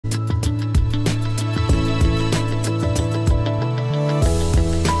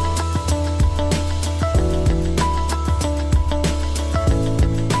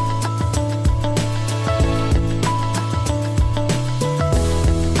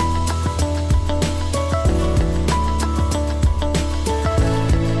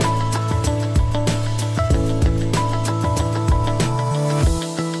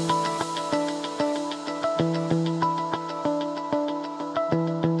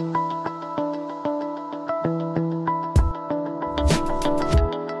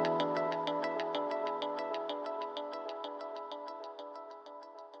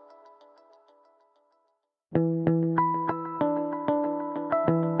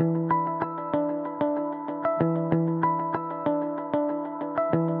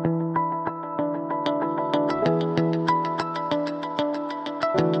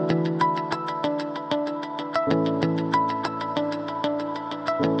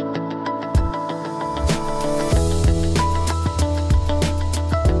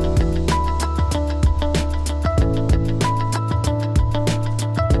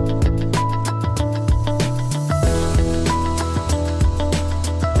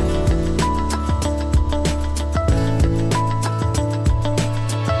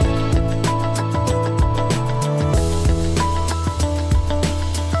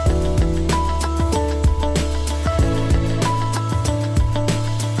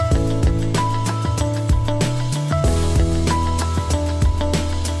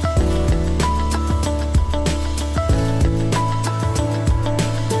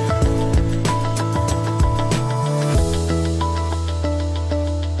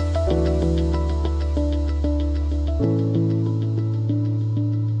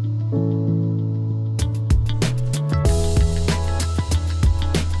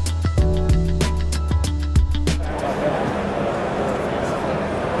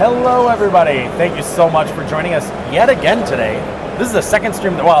Hello everybody, thank you so much for joining us yet again today. This is the second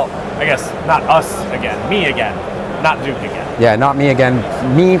stream that, well, I guess not us again, me again, not Duke again. Yeah, not me again.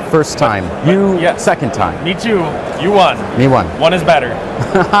 Me first time. You second time. Me too. You won. Me won. One is better.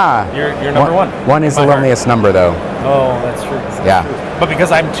 You're number one. One is the loneliest number though. Oh, that's true. Yeah. True. But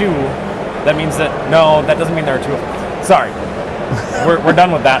because I'm two, that means that, no, that doesn't mean there are two of them. Sorry. We're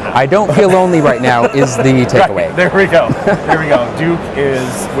done with that now. I don't feel lonely right now is the takeaway. Right, there we go. There we go. Duke is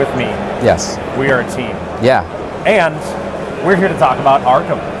with me. Yes. We are a team. Yeah. And we're here to talk about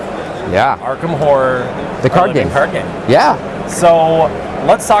Arkham. Yeah. Arkham Horror. The card game. Yeah. So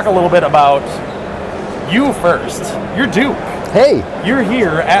let's talk a little bit about you first. You're Duke. Hey. You're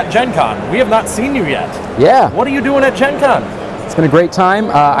here at Gen Con. We have not seen you yet. Yeah. What are you doing at Gen Con? It's been a great time.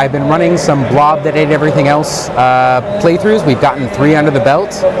 I've been running some Blob That Ate Everything Else playthroughs. We've gotten 3 under the belt.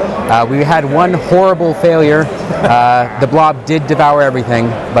 We had one horrible failure. The Blob did devour everything,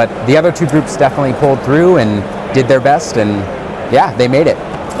 but the other 2 groups definitely pulled through and did their best, and yeah, they made it.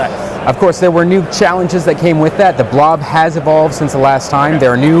 Nice. Of course, there were new challenges that came with that. The Blob has evolved since the last time.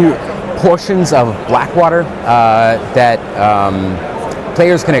 There are new portions of Blackwater that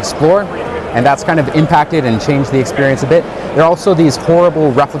players can explore, and that's kind of impacted and changed the experience a bit. There are also these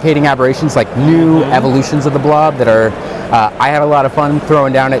horrible replicating aberrations, like new evolutions of the Blob that are, I had a lot of fun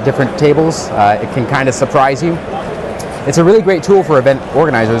throwing down at different tables. It can kind of surprise you. It's a really great tool for event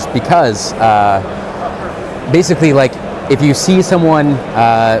organizers because basically, like, if you see someone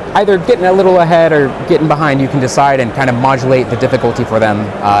either getting a little ahead or getting behind, you can decide and kind of modulate the difficulty for them,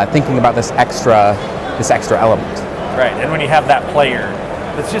 thinking about this extra element. Right, and when you have that player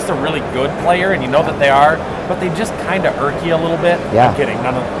that's just a really good player, and you know that they are, but they just kind of irk you a little bit. Yeah. I'm kidding.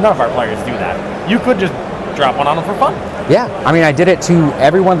 None of our players do that. You could just drop one on them for fun. Yeah, I mean, I did it to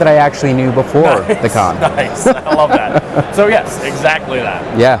everyone that I actually knew before the con. Nice, I love that. So yes, exactly that.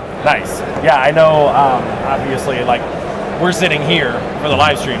 Yeah. Nice. Yeah, I know, obviously, like, we're sitting here for the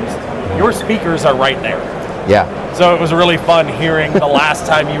live streams. Your speakers are right there. Yeah. So it was really fun hearing the last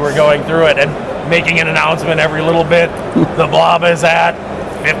time you were going through it and making an announcement every little bit. The Blob is at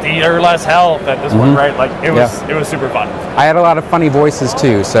 50 or less health at this point, right? Like, it was super fun. I had a lot of funny voices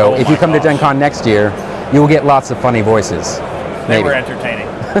too, so if you come to Gen Con next year, you will get lots of funny voices. They were entertaining.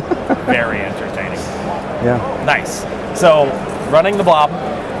 Very entertaining. Yeah. Nice. So, running the Blob,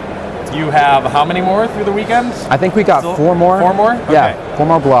 you have how many more through the weekend? I think we got 4 more. 4 more? Okay. Yeah, 4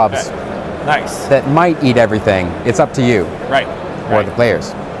 more Blobs. Okay. Nice. That might eat everything. It's up to you. Right. Or the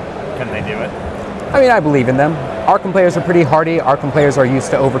players. Can they do it? I mean, I believe in them. Arkham players are pretty hardy. Arkham players are used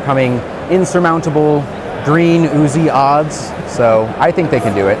to overcoming insurmountable green oozy odds, so I think they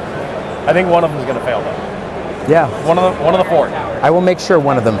can do it. I think one of them is going to fail though. Yeah. One of the 4. I will make sure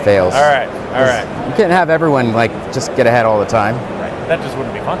one of them fails. All right. All right. You can't have everyone like just get ahead all the time. Right. That just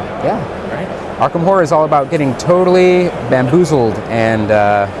wouldn't be fun. Yeah. Right. Arkham Horror is all about getting totally bamboozled and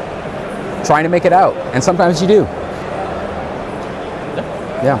trying to make it out, and sometimes you do.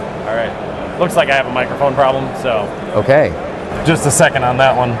 Yeah. All right. Looks like I have a microphone problem, so. Okay. Just a second on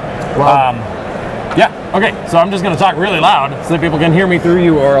that one. Well, yeah, okay, so I'm just going to talk really loud so that people can hear me through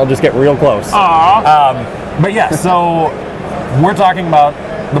you, or I'll just get real close. Aww. But yeah, so we're talking about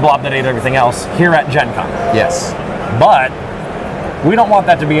the Blob That Ate Everything Else here at Gen Con. Yes. But we don't want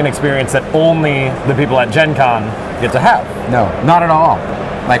that to be an experience that only the people at Gen Con get to have. No, not at all.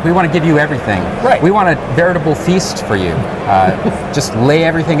 Like, we want to give you everything. Right. We want a veritable feast for you. Just lay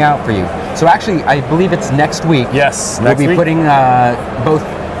everything out for you. So actually, I believe it's next week. Yes, we'll be putting both,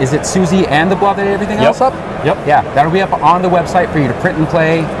 is it Susie and the Blob That Ate Everything Else up? Yep. Yeah, that'll be up on the website for you to print and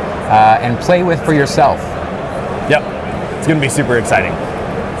play with for yourself. Yep. It's going to be super exciting.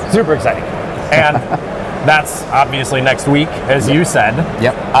 Super exciting. And that's obviously next week, as you said.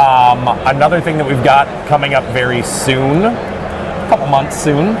 Yep. Another thing that we've got coming up very soon, couple months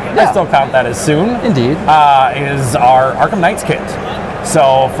soon, I still count that as soon, indeed, is our Arkham Knights kit.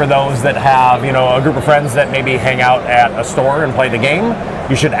 So for those that have, you know, a group of friends that maybe hang out at a store and play the game,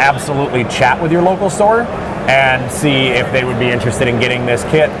 you should absolutely chat with your local store and see if they would be interested in getting this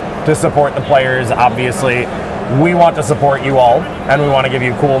kit to support the players. Obviously, we want to support you all, and we want to give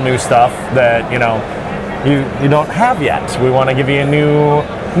you cool new stuff that, you know, you don't have yet. We want to give you new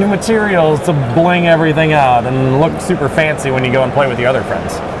materials to bling everything out and look super fancy when you go and play with your other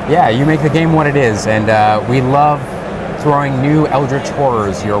friends. Yeah, you make the game what it is, and we love throwing new Eldritch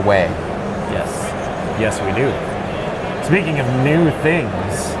horrors your way. Yes, we do. Speaking of new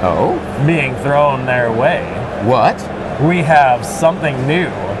things being thrown their way, what? We have something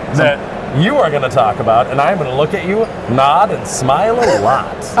new that you are going to talk about, and I'm going to look at you, nod, and smile a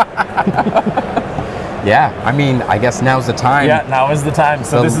lot. Yeah, I mean, I guess now's the time. Yeah, now is the time.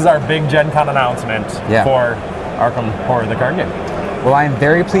 So this is our big Gen Con announcement for Arkham Horror, the card game. Well, I am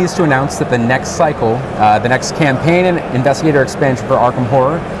very pleased to announce that the next cycle, the next campaign and investigator expansion for Arkham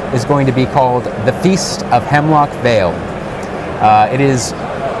Horror is going to be called The Feast of Hemlock Vale. It is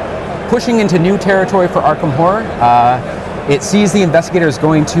pushing into new territory for Arkham Horror. It sees the investigators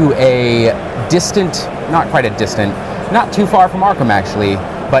going to a distant, not quite a distant, not too far from Arkham actually,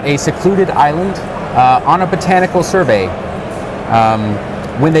 but a secluded island on a botanical survey.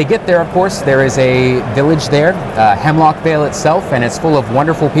 When they get there, of course, there is a village there, Hemlock Vale itself, and it's full of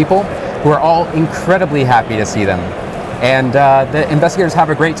wonderful people who are all incredibly happy to see them. And the investigators have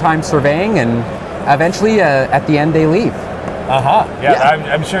a great time surveying, and eventually, at the end, they leave. Yeah.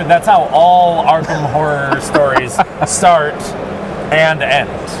 I'm sure that's how all Arkham Horror stories start and end.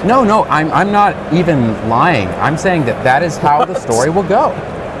 No, I'm not even lying. I'm saying that is how the story will go.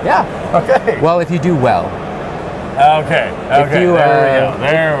 Yeah. Okay. Well, if you do well. Okay. If you,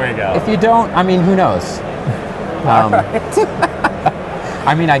 there we go. If you don't, I mean, who knows?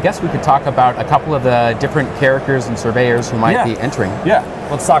 I mean, I guess we could talk about a couple of the different characters and surveyors who might be entering. Yeah,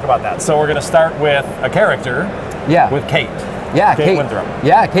 let's talk about that. So we're going to start with a character. Yeah. With Kate. Yeah, Kate Winthrop.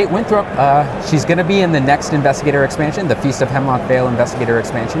 Yeah, Kate Winthrop. She's going to be in the next investigator expansion, the Feast of Hemlock Vale investigator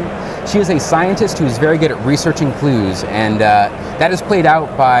expansion. She is a scientist who is very good at researching clues, and that is played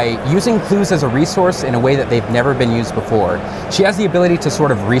out by using clues as a resource in a way that they've never been used before. She has the ability to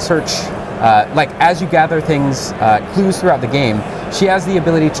sort of research, like as you gather things, clues throughout the game, she has the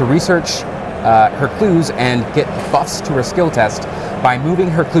ability to research her clues and get buffs to her skill test by moving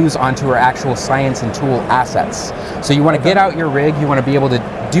her clues onto her actual science and tool assets. So you want to get out your rig, you want to be able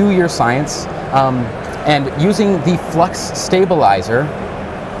to do your science, and using the flux stabilizer,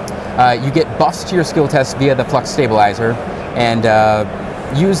 you get buffs to your skill test via the flux stabilizer, and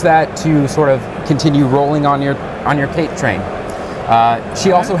use that to sort of continue rolling on your Kate train.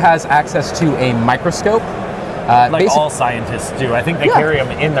 She also has access to a microscope. Like all scientists do. I think they carry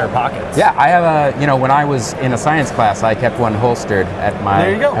them in their pockets. Yeah, I have a, when I was in a science class, I kept one holstered at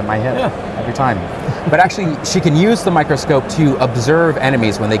my hip every time. But actually, she can use the microscope to observe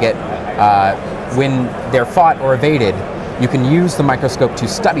enemies when they get, when they're fought or evaded. You can use the microscope to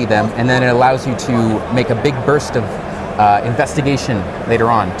study them, and then it allows you to make a big burst of investigation later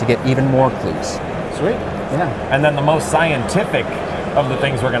on to get even more clues. Sweet. Yeah. And then the most scientific of the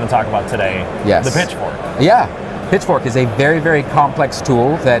things we're going to talk about today, the pitchfork. Yeah, pitchfork is a very, very complex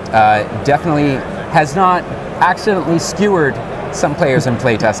tool that definitely has not accidentally skewered some players in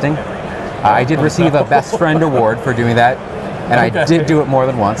playtesting. I did receive a best friend award for doing that, and I did do it more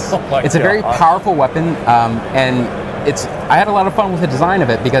than once. It's a very powerful weapon, and I had a lot of fun with the design of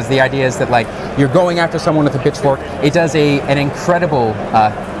it, because the idea is that like you're going after someone with a pitchfork. It does an incredible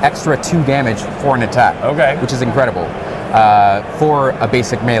extra 2 damage for an attack, which is incredible for a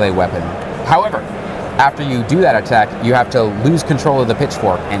basic melee weapon. However, after you do that attack, you have to lose control of the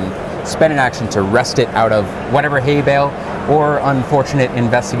pitchfork and spend an action to wrest it out of whatever hay bale or unfortunate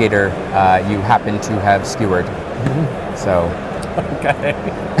investigator you happen to have skewered. So.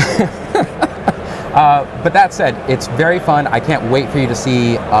 But that said, it's very fun. I can't wait for you to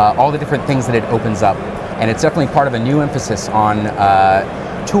see all the different things that it opens up. And it's definitely part of a new emphasis on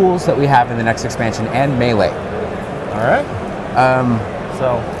tools that we have in the next expansion and melee. All right.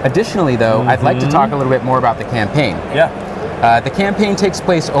 Additionally, though, I'd like to talk a little bit more about the campaign. Yeah. The campaign takes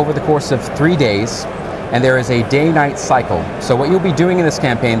place over the course of 3 days, and there is a day-night cycle. So what you'll be doing in this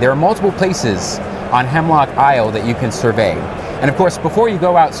campaign, there are multiple places on Hemlock Isle that you can survey. And of course, before you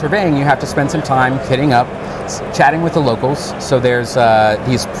go out surveying, you have to spend some time kitting up, chatting with the locals. So there's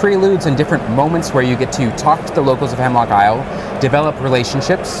these preludes and different moments where you get to talk to the locals of Hemlock Isle, develop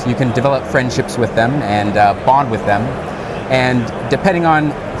relationships. You can develop friendships with them and bond with them. And depending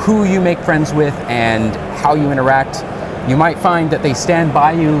on who you make friends with and how you interact, you might find that they stand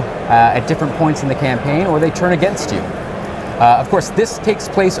by you at different points in the campaign, or they turn against you. Of course, this takes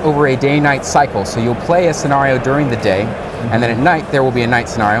place over a day-night cycle, so you'll play a scenario during the day, and then at night there will be a night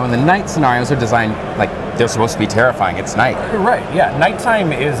scenario, and the night scenarios are designed like they're supposed to be terrifying. It's night. Right, yeah.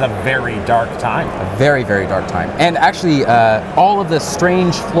 Nighttime is a very dark time. A very, very dark time. And actually, all of the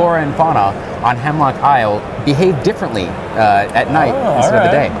strange flora and fauna on Hemlock Isle behave differently at night instead of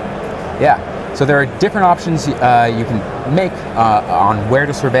the day. Yeah. So there are different options you can make on where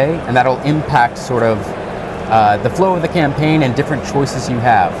to survey, and that'll impact sort of the flow of the campaign and different choices you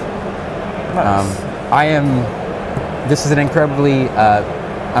have. Nice. This is an incredibly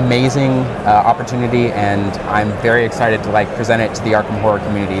amazing opportunity, and I'm very excited to present it to the Arkham Horror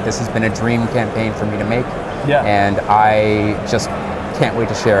community. This has been a dream campaign for me to make, and I just can't wait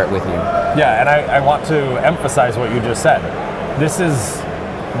to share it with you. Yeah, and I want to emphasize what you just said. This is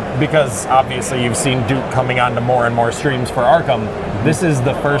because obviously you've seen Duke coming on to more and more streams for Arkham. This is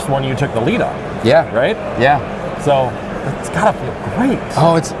the first one you took the lead on. Yeah. Right? Yeah. So it's gotta feel great.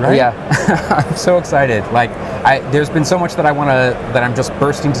 Oh, it's right. Yeah. I'm so excited. Like, there's been so much that that I'm just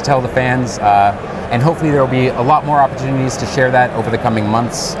bursting to tell the fans, and hopefully there will be a lot more opportunities to share that over the coming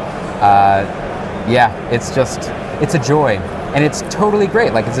months. Yeah, it's a joy, and it's totally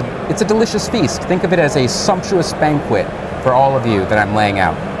great. Like, it's a delicious feast. Think of it as a sumptuous banquet for all of you that I'm laying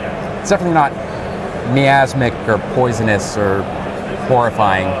out. It's definitely not miasmic or poisonous or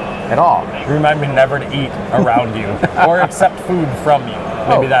horrifying at all. Remind me never to eat around you or accept food from you.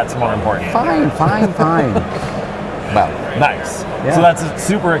 Maybe that's more important. Fine. Well, nice. Yeah. So that's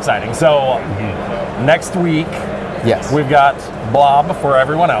super exciting. So next week, yes, we've got Blob for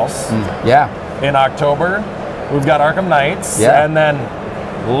everyone else. Yeah. In October, we've got Arkham Knights. Yeah. And then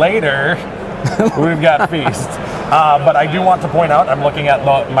later, we've got Feast. But I do want to point out, I'm looking at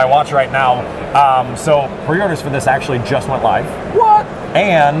my watch right now. So pre-orders for this actually just went live. What?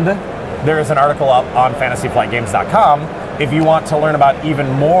 And there is an article up on fantasyflightgames.com if you want to learn about even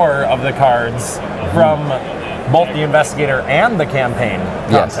more of the cards from both the investigator and the campaign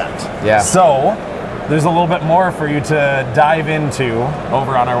content. Yes. Yeah. So there's a little bit more for you to dive into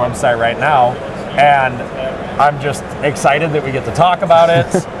over on our website right now. And I'm just excited that we get to talk about it.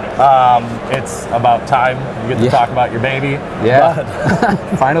 It's about time you get to talk about your baby.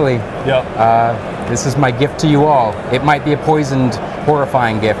 Yeah. Finally. Yep. This is my gift to you all. It might be a poisoned,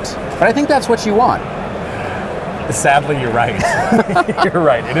 horrifying gift, but I think that's what you want. Sadly, you're right. You're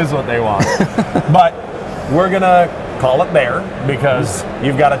right. It is what they want. But we're going to call it there because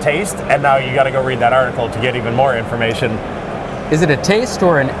you've got a taste, and now you got to go read that article to get even more information. Is it a taste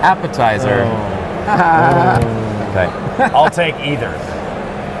or an appetizer? Okay. I'll take either.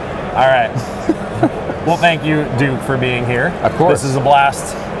 All right. Well, thank you, Duke, for being here. Of course. This is a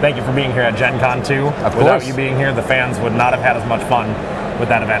blast. Thank you for being here at Gen Con 2. Without you being here, the fans would not have had as much fun with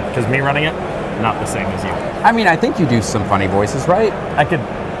that event. Because me running it, not the same as you. I mean, I think you do some funny voices, right? I could...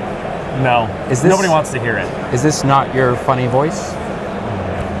 No. Nobody wants to hear it. Is this not your funny voice?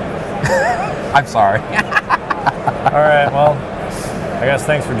 I'm sorry. All right, well, I guess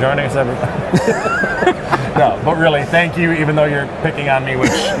thanks for joining us, everybody. No, but really, thank you, even though you're picking on me,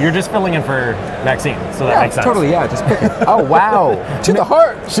 which you're just filling in for Maxine, so that makes sense. Totally, yeah, just picking. Oh, wow. To the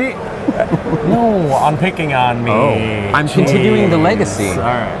heart. No, on picking on me. Oh, I'm continuing the legacy. All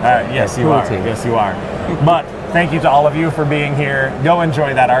right. Yes, you are. Yes, you are. But thank you to all of you for being here. Go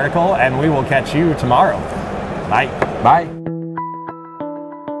enjoy that article, and we will catch you tomorrow. Bye. Bye.